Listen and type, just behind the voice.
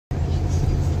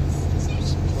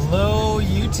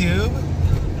YouTube.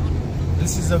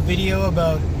 This is a video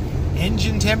about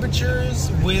engine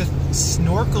temperatures with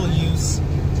snorkel use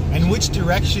and which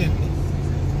direction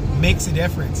makes a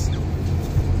difference.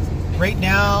 Right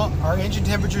now, our engine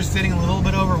temperature is sitting a little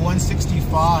bit over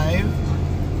 165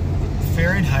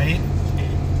 Fahrenheit,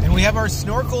 and we have our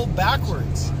snorkel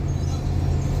backwards.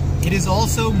 It is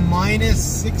also minus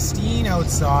 16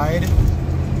 outside,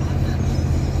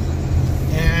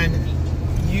 and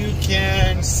you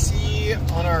can see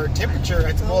on our temperature,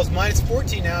 well, it's minus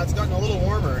 14 now, it's gotten a little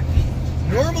warmer.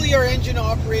 Normally our engine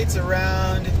operates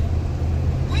around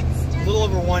a little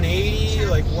over 180,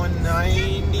 like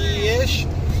 190-ish.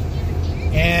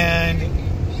 And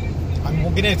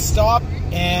I'm gonna stop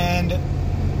and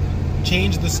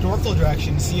change the snorkel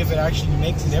direction to see if it actually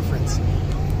makes a difference.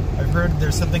 I've heard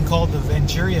there's something called the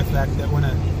Venturi effect, that when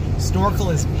a snorkel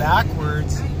is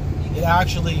backwards, it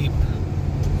actually,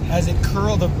 as it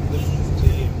curls, the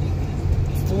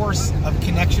force of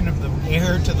connection of the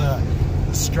air to the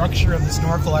structure of the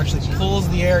snorkel actually pulls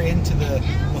the air into the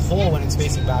hole when it's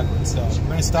facing backwards. So I'm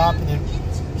gonna stop and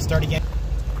then start again.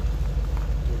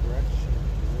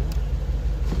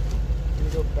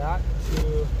 Go back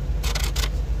to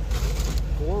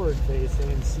forward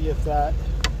facing and see if that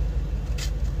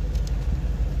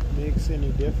makes any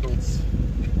difference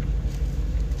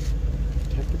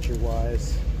temperature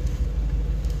wise.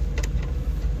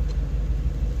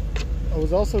 I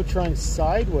was also trying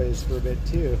sideways for a bit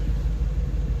too.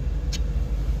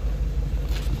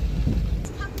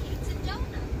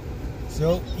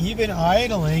 So even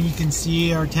idling, you can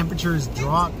see our temperature has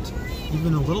dropped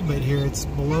even a little bit here. It's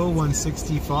below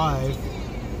 165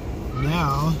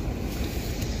 now,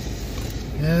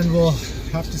 and we'll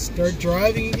have to start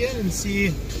driving again and see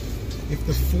if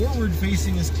the forward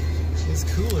facing is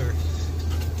cooler.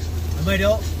 I might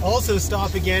also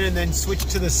stop again and then switch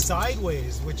to the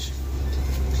sideways, which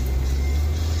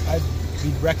I'd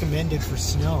be recommended for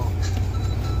snow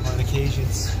on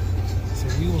occasions. So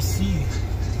we will see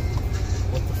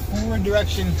what the forward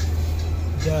direction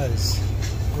does.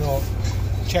 We'll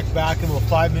check back in about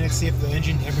 5 minutes, see if the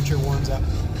engine temperature warms up.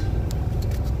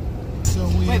 So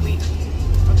we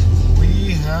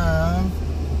have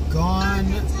gone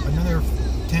another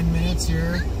 10 minutes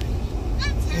here.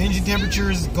 The engine temperature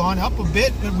has gone up a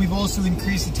bit, but we've also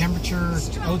increased the temperature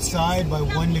outside by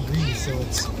 1 degree, so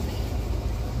it's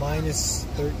minus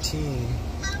 13.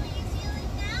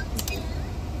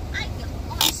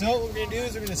 So what we're going to do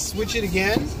is we're going to switch it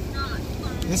again,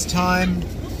 this time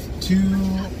to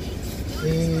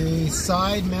a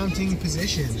side mounting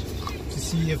position to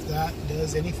see if that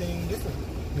does anything different.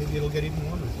 Maybe it'll get even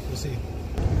warmer. We'll see.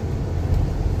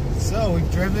 So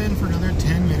we've driven for another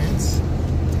 10 minutes,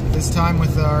 this time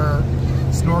with our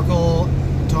snorkel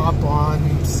top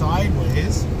on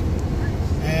sideways,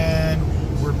 and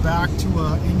we're back to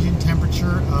an engine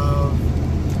temperature of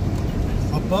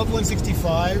above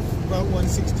 165, about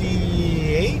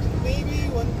 168 maybe,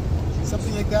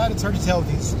 something like that. It's hard to tell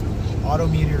with these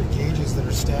odometer gauges that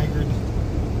are staggered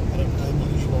at an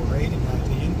unusual rate, in my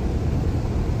opinion.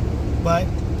 But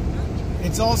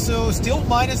it's also still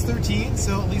minus 13,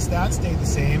 so at least that stayed the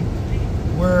same.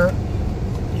 Where,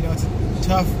 you know, it's a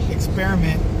tough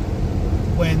experiment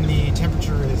when the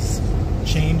temperature is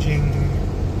changing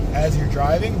as you're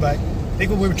driving, but I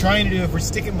think what we're trying to do, if we're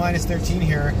sticking minus 13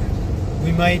 here,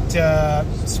 we might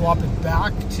swap it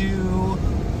back to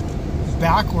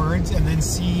backwards and then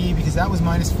see, because that was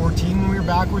minus 14 when we were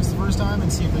backwards the first time,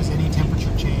 and see if there's any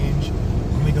temperature change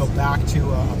when we go back to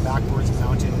a backwards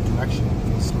mounted direction for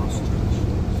the snorkel.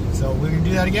 So we're going to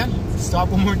do that again. Stop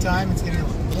one more time. It's getting a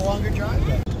little longer drive.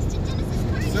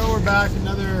 So we're back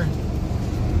another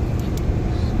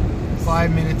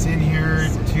 5 minutes in here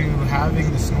to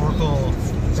having the snorkel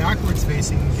backwards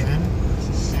facing again,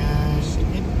 and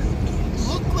it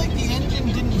looked like the engine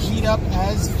didn't heat up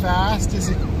as fast as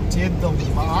it did the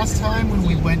last time when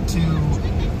we went to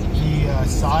the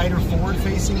side or forward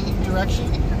facing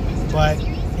direction, but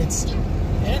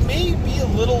it may be a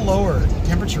little lower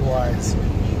temperature wise.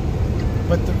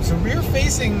 But so rear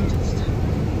facing,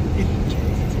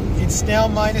 it's now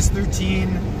minus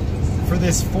 13 for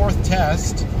this fourth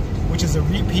test, which is a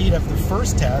repeat of the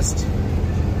first test.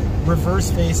 Reverse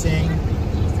facing,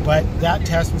 but that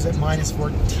test was at minus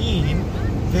 14.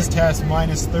 This test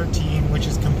minus 13, which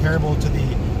is comparable to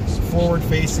the forward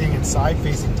facing and side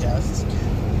facing tests.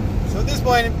 So at this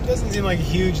point it doesn't seem like a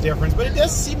huge difference, but it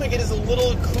does seem like it is a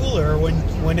little cooler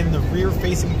when in the rear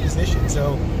facing position.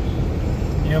 So,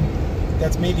 you know,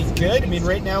 that's maybe good. I mean,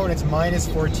 right now when it's minus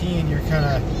 14, you're kind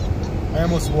of, I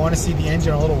almost want to see the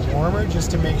engine a little warmer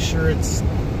just to make sure it's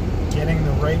getting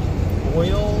the right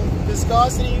oil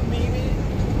viscosity maybe.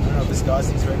 don't know if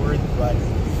viscosity is the right word, but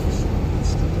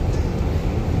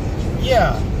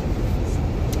yeah.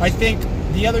 I think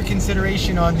the other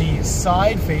consideration on the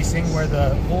side facing, where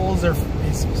the holes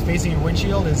is facing your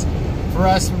windshield, is for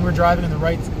us when we're driving on the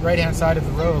right hand side of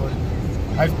the road.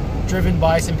 I've driven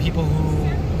by some people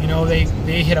who, you know, they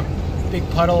hit a big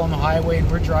puddle on the highway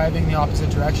and we're driving the opposite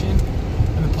direction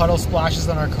and the puddle splashes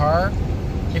on our car.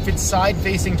 If it's side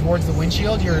facing towards the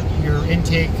windshield, your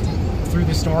intake through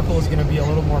the snorkel is going to be a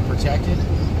little more protected.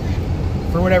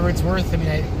 For whatever it's worth, I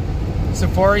mean,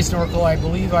 Safari snorkel, I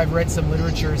believe I've read some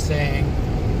literature saying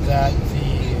that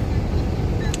the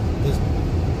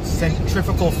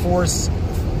centrifugal force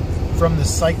from the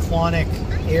cyclonic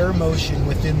air motion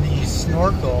within the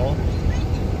snorkel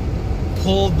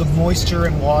pulled the moisture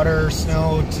and water,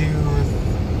 snow to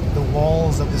the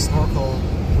walls of the snorkel,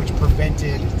 which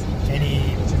prevented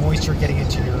any moisture getting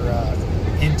into your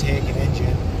intake and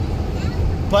engine.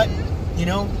 But, you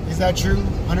know, is that true?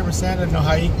 100%? I don't know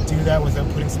how you can do that without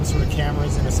putting some sort of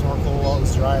cameras in a snorkel while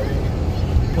it's driving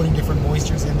and putting different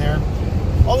moistures in there.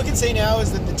 All we can say now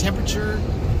is that the temperature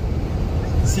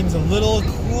seems a little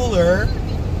cooler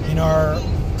in our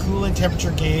coolant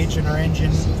temperature gauge in our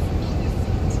engine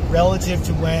relative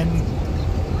to when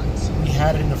we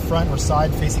had it in the front or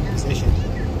side facing position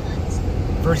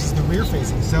versus the rear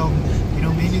facing. So, you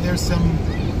know, maybe there's some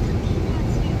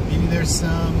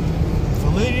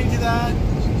validity to that.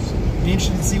 Be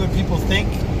interested to see what people think.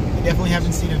 I definitely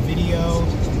haven't seen a video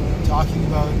talking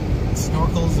about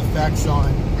snorkel's effects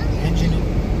on engine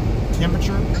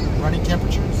temperature, running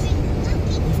temperatures.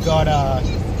 We've got a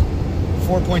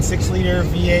 4.6 liter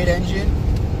V8 engine.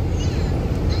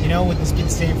 You know, would this be the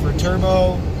same for a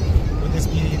turbo? Would this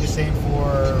be the same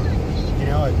for, you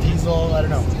know, a diesel? I don't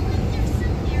know.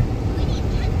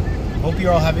 Hope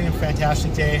you're all having a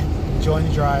fantastic day. Enjoying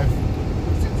the drive.